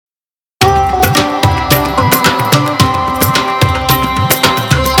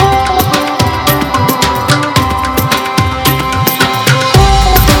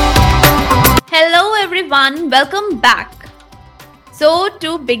welcome back. So,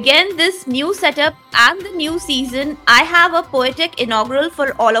 to begin this new setup and the new season, I have a poetic inaugural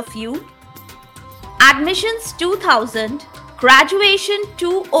for all of you. Admissions 2000, graduation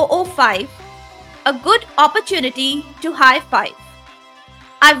 2005, a good opportunity to high five.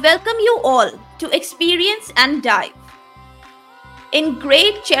 I welcome you all to experience and dive in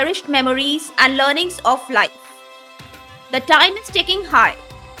great cherished memories and learnings of life. The time is ticking high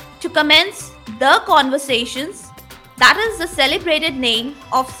to commence the conversations. That is the celebrated name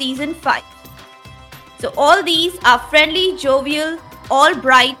of season 5. So all these are friendly, jovial, all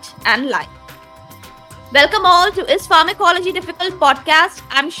bright and light. Welcome all to Is Pharmacology Difficult podcast.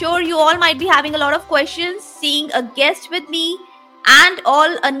 I'm sure you all might be having a lot of questions, seeing a guest with me and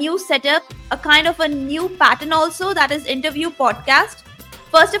all a new setup, a kind of a new pattern also, that is interview podcast.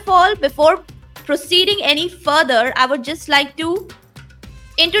 First of all, before proceeding any further, I would just like to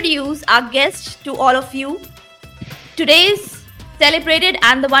introduce our guest to all of you. Today's celebrated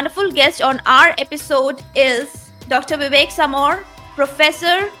and the wonderful guest on our episode is Dr. VIVEK SAMOR,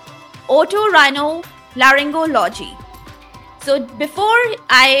 Professor Otorhinolaryngology. So before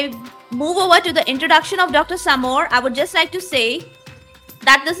I move over to the introduction of Dr. SAMOR, I would just like to say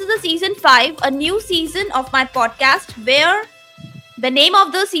that this is the season 5, a new season of my podcast where the name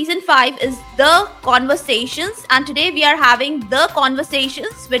of the season 5 is The Conversations, and today we are having The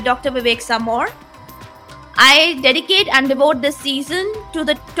Conversations with Dr. VIVEK SAMOR. I dedicate and devote this season to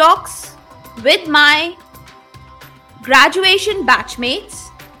the talks with my graduation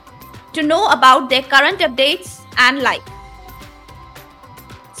batchmates to know about their current updates and life.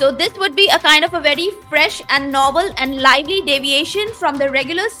 So this would be a kind of a very fresh and novel and lively deviation from the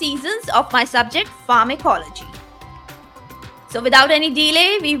regular seasons of my subject, pharmacology. So without any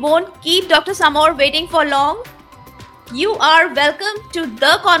delay, we won't keep Dr. SAMOR waiting for long. You are welcome to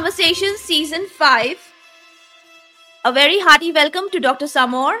The Conversations Season 5. A very hearty welcome to Dr.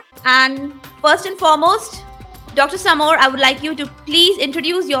 SAMOR. And first and foremost, Dr. SAMOR, I would like you to please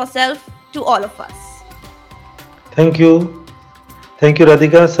introduce yourself to all of us. Thank you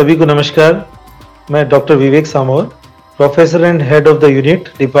Radhika. सभी को नमस्कार. मैं doctor Vivek Samor, professor and head of the unit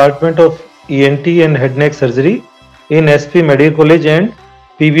department of ENT and head neck surgery in SP medical college and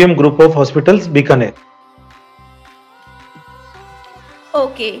PBM group of hospitals Bikaner.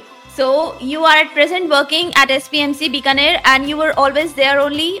 Okay, so you are at present working at SPMC Bikaner and you were always there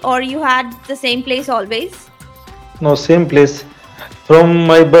only, or you had the same place always? No, same place from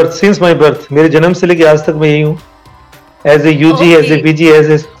my birth, since my birth. मेरे जन्म से लेके आज तक मैं यही हूँ. As a UG, as a PG,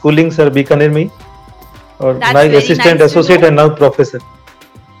 as a schooling sir Bikaner में, और now assistant associate and now professor.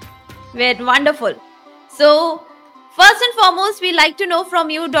 Very wonderful. So first and foremost, we like to know from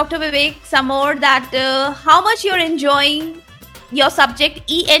you, Dr. VIVEK SAMOR, that how much you're enjoying your subject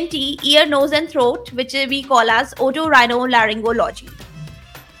ENT, ear, nose and throat, which we call as otorhinolaryngology.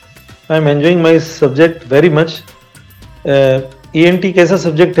 I'm enjoying my subject very much. ENT एक ऐसा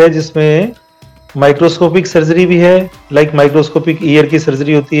subject है जिसमें microscopic surgery भी है, like microscopic ear की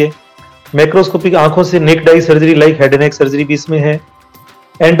surgery होती है. Macroscopic आंखों से नेक डाई surgery like head neck surgery भी इसमें है.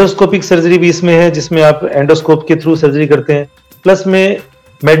 एंडोस्कोपिक सर्जरी भी इसमें है, जिसमें आप एंडोस्कोप के थ्रू सर्जरी करते हैं. प्लस में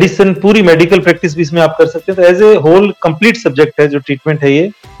मेडिसिन, पूरी मेडिकल प्रैक्टिस भी इसमें आप कर सकते हैं. तो as a whole complete subject है जो ट्रीटमेंट है.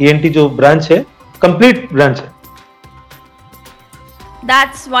 ये ईएनटी जो ब्रांच है, कंप्लीट ब्रांच है.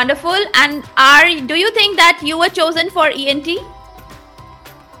 That's wonderful. And do you think that you were chosen for ENT?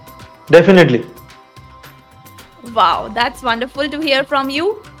 Definitely. Wow, that's wonderful to hear from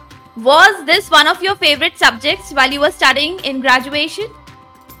you. Was this one of your favorite subjects while you were studying in graduation?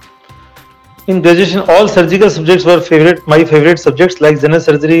 In graduation, all surgical subjects were my favorite subjects, like general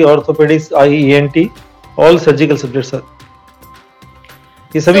surgery, orthopedics, ENT, all surgical subjects are.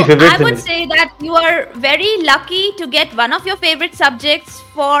 ये सभी favorite थे. I would say that you are very lucky to get one of your favorite subjects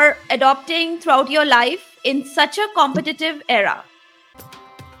for adopting throughout your life in such a competitive era.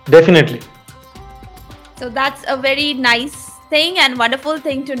 Definitely. So that's a very nice thing and wonderful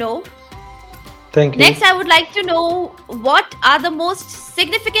thing to know. Thank you. Next, I would like to know what are the most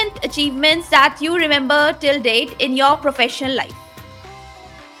significant achievements that you remember till date in your professional life?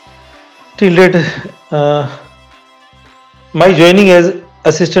 Till date, my joining as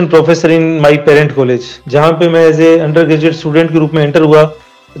assistant professor in my parent college, जहाँ पे मैं as a undergraduate student के रूप में enter हुआ,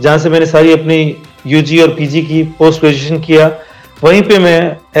 जहाँ से मैंने सारी अपनी यूजी और पीजी की पोस्ट ग्रेजुएशन किया, वहीं पे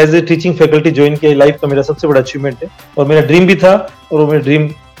मैं as a teaching faculty join किया. लाइफ का मेरा सबसे बड़ा अचीवमेंट है और मेरा ड्रीम भी था, और वो मेरा ड्रीम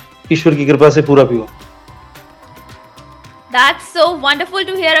ईश्वर की कृपा से पूरा भी हुआ. That's so wonderful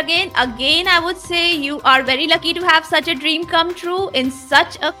to hear again. Again, I would say you are very lucky to have such a dream come true in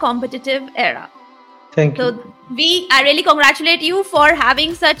such a competitive era. Thank you. So I really congratulate you for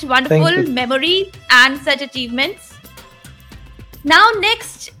having such wonderful Thank you. memories and such achievements. Now,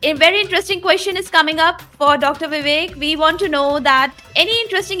 next, a very interesting question is coming up for Dr. Vivek. We want to know that any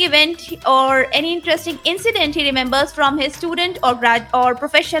interesting event or any interesting incident he remembers from his student or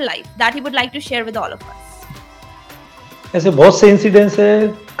professional life that he would like to share with all of us. ऐसे बहुत से incidents है,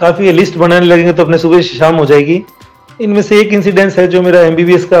 काफ़ी list बनाने लगेंगे तो अपने सुबह शाम हो जाएगी। इनमें से एक इंसिडेंस है जो मेरा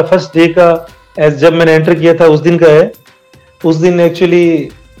एमबीबीएस का फर्स्ट डे का जब मैंने एंटर किया था उस दिन का है। उस दिन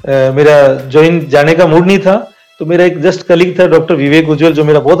एक्चुअली मेरा ज्वाइन जाने का मूड नहीं था, तो मेरा एक जस्ट कलीग था डॉक्टर विवेक उज्ज्वल, जो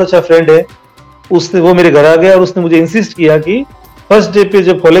मेरा बहुत अच्छा फ्रेंड है। वो मेरे घर आ गया और उसने मुझे इंसिस्ट किया कि फर्स्ट डे पे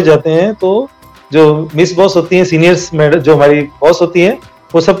जब कॉलेज जाते हैं तो जो मिस बॉस होती हैं, सीनियर्स मैडम जो हमारी बॉस होती हैं,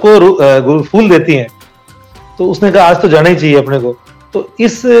 वो सबको फूल देती हैं। तो उसने कहा आज तो जाना ही चाहिए अपने को। तो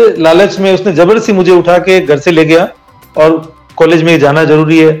इस लालच में उसने जबरदस्ती मुझे उठा के घर से ले गया और कॉलेज में जाना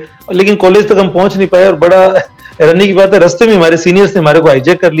जरूरी है, लेकिन कॉलेज तक हम पहुंच नहीं पाए और बड़ा हैरानी की बात है, रास्ते में हमारे सीनियर्स ने हमारे को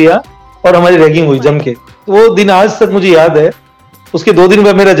हाईजैक कर लिया और हमारी रैगिंग हुई जम के। तो वो दिन आज तक मुझे याद है। उसके 2 दिन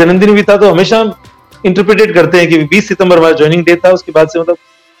बाद मेरा जन्मदिन भी था, तो हमेशा इंटरप्रिटेट करते हैं कि 20 सितंबर हमारा ज्वाइनिंग डे था। उसके बाद से मतलब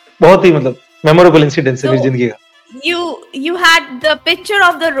बहुत ही मेमोरेबल इंसिडेंट है मेरी जिंदगी का। You had the picture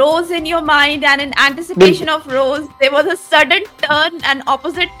of the rose in your mind, and in anticipation of rose, there was a sudden turn, an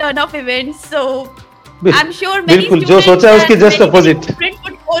opposite turn of events. So I'm sure many बिल्कुल, जो सोचा उसके just opposite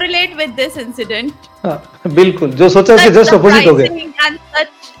would correlate with this incident. हाँ, बिल्कुल, जो सोचा उसके just opposite हो गया।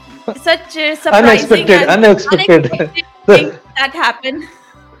 Such surprising unexpected things that happen.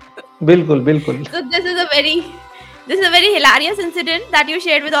 बिल्कुल बिल्कुल। So this is a very hilarious incident that you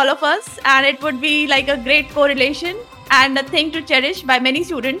shared with all of us, and it would be like a great correlation and a thing to cherish by many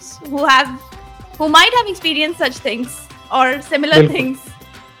students who might have experienced such things or similar things.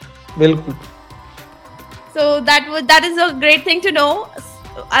 बिल्कुल। So that is a great thing to know.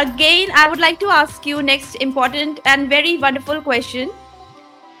 Again, I would like to ask you next important and very wonderful question.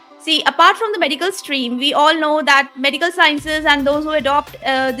 See, apart from the medical stream, we all know that medical sciences and those who adopt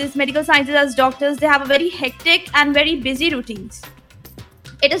these medical sciences as doctors, they have a very hectic and very busy routines.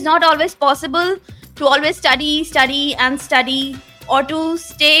 It is not always possible to always study, or to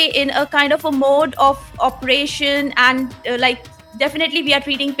stay in a kind of a mode of operation and definitely we are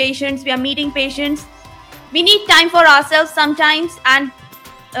treating patients, we are meeting patients. We need time for ourselves sometimes, and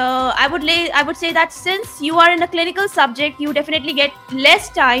I would say that since you are in a clinical subject, you definitely get less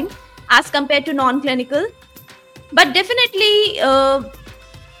time as compared to non-clinical. But definitely,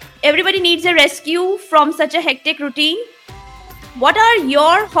 everybody needs a rescue from such a hectic routine. What are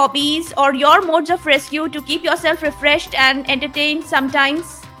your hobbies or your modes of rescue to keep yourself refreshed and entertained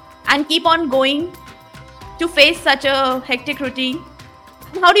sometimes, and keep on going to face such a hectic routine?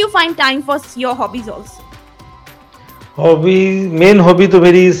 How do you find time for your hobbies also? Main hobby तो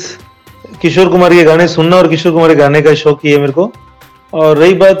मेरी किशोर कुमार के गाने सुनना और किशोर कुमार के गाने का शौक ही है मेरे को। और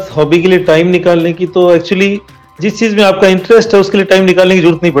रही बात हॉबी के लिए टाइम निकालने की, तो एक्चुअली जिस चीज में आपका इंटरेस्ट है उसके लिए टाइम निकालने की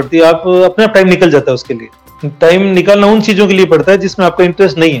जरूरत नहीं पड़ती, आप अपने आप टाइम निकल जाता है। उसके लिए टाइम निकालना उन चीजों के लिए पड़ता है जिसमें आपका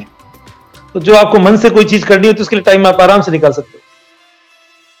इंटरेस्ट नहीं है। तो जो आपको मन से कोई चीज करनी हो तो उसके लिए टाइम आप आराम से निकाल सकते हो।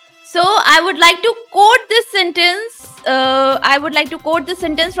 So I would like to quote this sentence.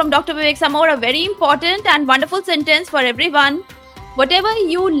 From Dr. Vivek SAMOR, a very important and wonderful sentence for everyone. Whatever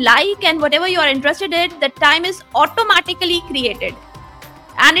you like and whatever you are interested in, the time is automatically created,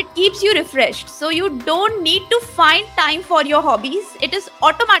 and it keeps you refreshed. So you don't need to find time for your hobbies. It is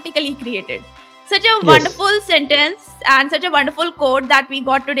automatically created. Such a wonderful sentence and such a wonderful quote that we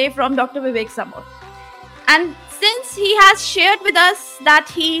got today from Dr. Vivek SAMOR. And since he has shared with us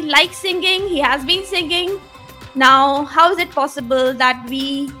that he likes singing, he has been singing. Now, how is it possible that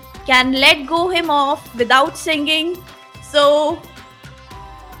we can let go him off without singing? So,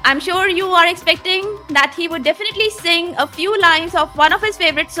 I'm sure you are expecting that he would definitely sing a few lines of one of his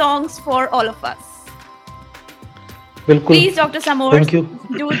favorite songs for all of us. बिल्कुल। Please, Dr. SAMOR, Thank you.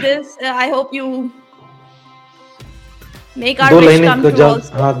 do this. I hope you make our wish come true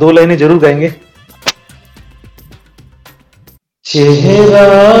also. हाँ, 2 लाइनें जरूर गाएंगे। चेहरा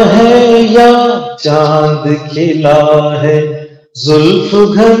है या चांद खिला है, जुल्फ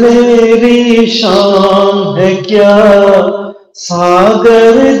घनेरी शाम है क्या,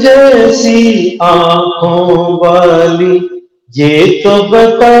 सागर जैसी आंखों वाली, ये तो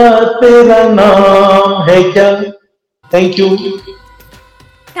बता तेरा नाम है क्या। Thank you.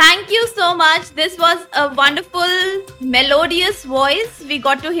 Thank you so much. This was a wonderful, melodious voice we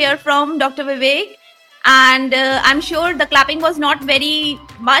got to hear from Dr. Vivek. And I'm sure the clapping was not very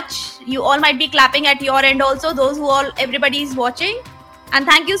much. You all might be clapping at your end also, everybody is watching. And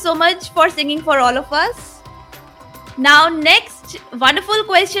thank you so much for singing for all of us. Now, next wonderful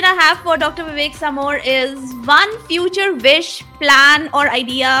question I have for Dr. Vivek Samor is one future wish, plan, or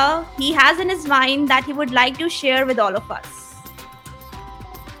idea he has in his mind that he would like to share with all of us.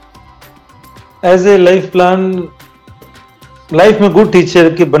 As a life plan, life में good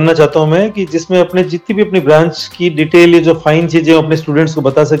teacher के बनना चाहता हूं मैं कि जिसमें अपने जितनी भी अपनी ब्रांच की डिटेल, ये जो फाइन चीजें अपने स्टूडेंट्स को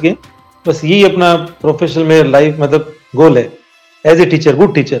बता सके, बस यही अपना प्रोफेशनल में लाइफ मतलब गोल है. As a teacher,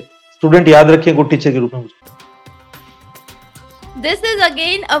 good teacher, student याद रखें गुड टीचर के रूप में मुझे. This is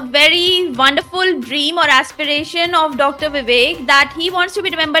again a very wonderful dream or aspiration of Dr. Vivek, that he wants to be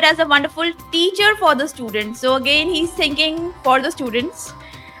remembered as a wonderful teacher for the students. So again, he's thinking for the students.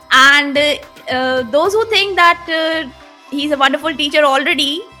 And those who think that he's a wonderful teacher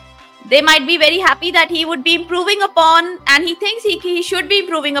already, they might be very happy that he would be improving upon, and he thinks he should be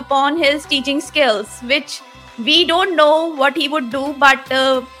improving upon his teaching skills, which we don't know what he would do. But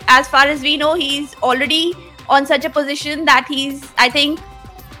as far as we know, he's already on such a position that he's, I think,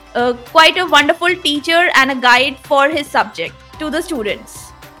 quite a wonderful teacher and a guide for his subject to the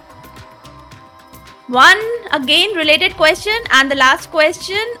students. One again related question, and the last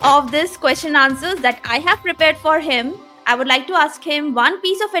question of this question answers that I have prepared for him. I would like to ask him one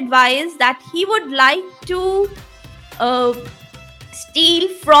piece of advice that he would like to steal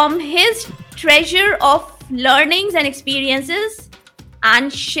from his treasure of learnings and experiences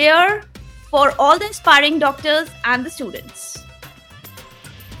and share for all the aspiring doctors and the students.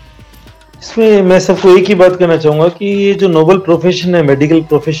 इसमें मैं सबको एक ही बात कहना चाहूंगा कि ये जो नोबल प्रोफेशन है, मेडिकल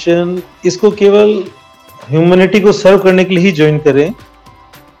प्रोफेशन, इसको केवल ह्यूमैनिटी को सर्व करने के लिए ही ज्वाइन करें.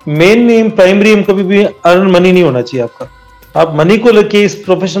 मेन एम, प्राइमरी एम कभी भी अर्न मनी नहीं होना चाहिए आपका. आप मनी को लेके इस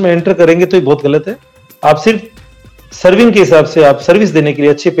प्रोफेशन में एंटर करेंगे तो ये बहुत गलत है. आप सिर्फ सर्विंग के हिसाब से, आप सर्विस देने के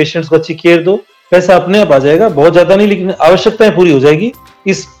लिए, अच्छे पेशेंट्स को अच्छी केयर दो, पैसा अपने आप आ जाएगा. बहुत ज्यादा नहीं, लेकिन आवश्यकताएं पूरी हो जाएगी.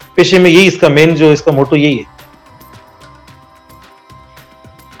 इस पेशे में यही इसका मेन, जो इसका मोटो यही है.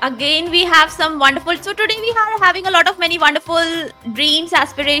 Again, we have some wonderful. So today we are having a lot of many wonderful dreams,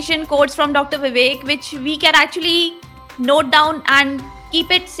 aspiration quotes from Dr. Vivek, which we can actually note down and keep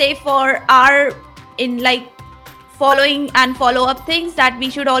it safe for our in like following and follow up things, that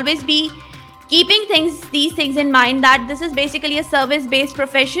we should always be keeping these things in mind, that this is basically a service based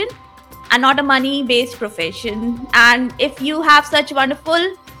profession and not a money based profession. And if you have such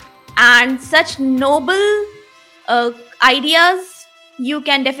wonderful and such noble ideas, you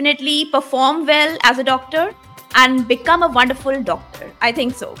can definitely perform well as a doctor and become a wonderful doctor. I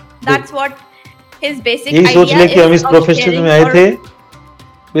think so. That's what his basic idea is. यही सोच लेके हम इस profession में आए थे.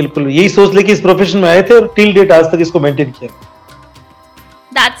 बिल्कुल यही सोच लेके इस प्रोफेशन में आए थे और टिल डेट आज तक इसको मेंटेन किया.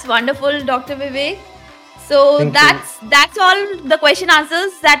 That's wonderful, Dr. Vivek. So that's all the question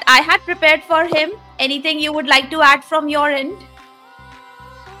answers that I had prepared for him. Anything you would like to add from your end?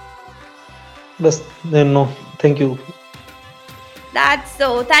 Bas, no, thank you. That's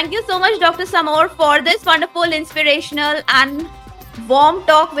so. Thank you so much, Dr. Samor, for this wonderful, inspirational and warm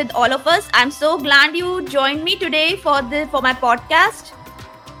talk with all of us. I'm so glad you joined me today for my podcast.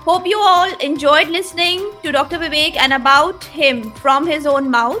 Hope you all enjoyed listening to Dr. Vivek and about him from his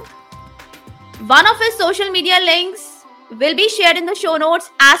own mouth. One of his social media links will be shared in the show notes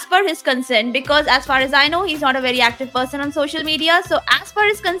as per his consent, because as far as I know, he's not a very active person on social media. So as per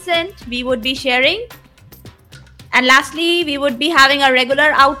his consent, we would be sharing. And lastly, we would be having a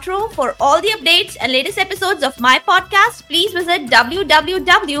regular outro. For all the updates and latest episodes of my podcast, please visit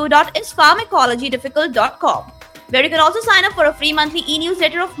www.ispharmacologydifficult.com, where you can also sign up for a free monthly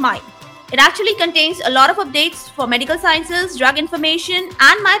e-newsletter of mine. It actually contains a lot of updates for medical sciences, drug information,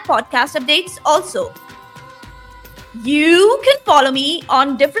 and my podcast updates also. You can follow me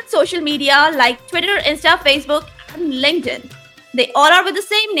on different social media like Twitter, Insta, Facebook, and LinkedIn. They all are with the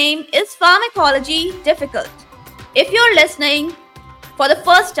same name, is Pharmacology Difficult. If you're listening for the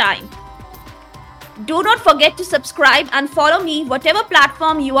first time, do not forget to subscribe and follow me whatever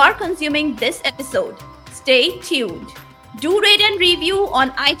platform you are consuming this episode. Stay tuned. Do rate and review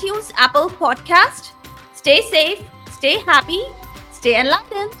on iTunes, Apple Podcast. Stay safe, stay happy, stay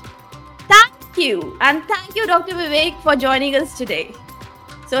enlightened. Thank you. And thank you, Dr. Vivek, for joining us today.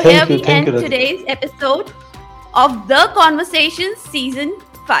 So here we end today's episode of The Conversations Season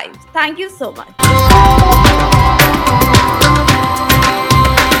 5. Thank you so much.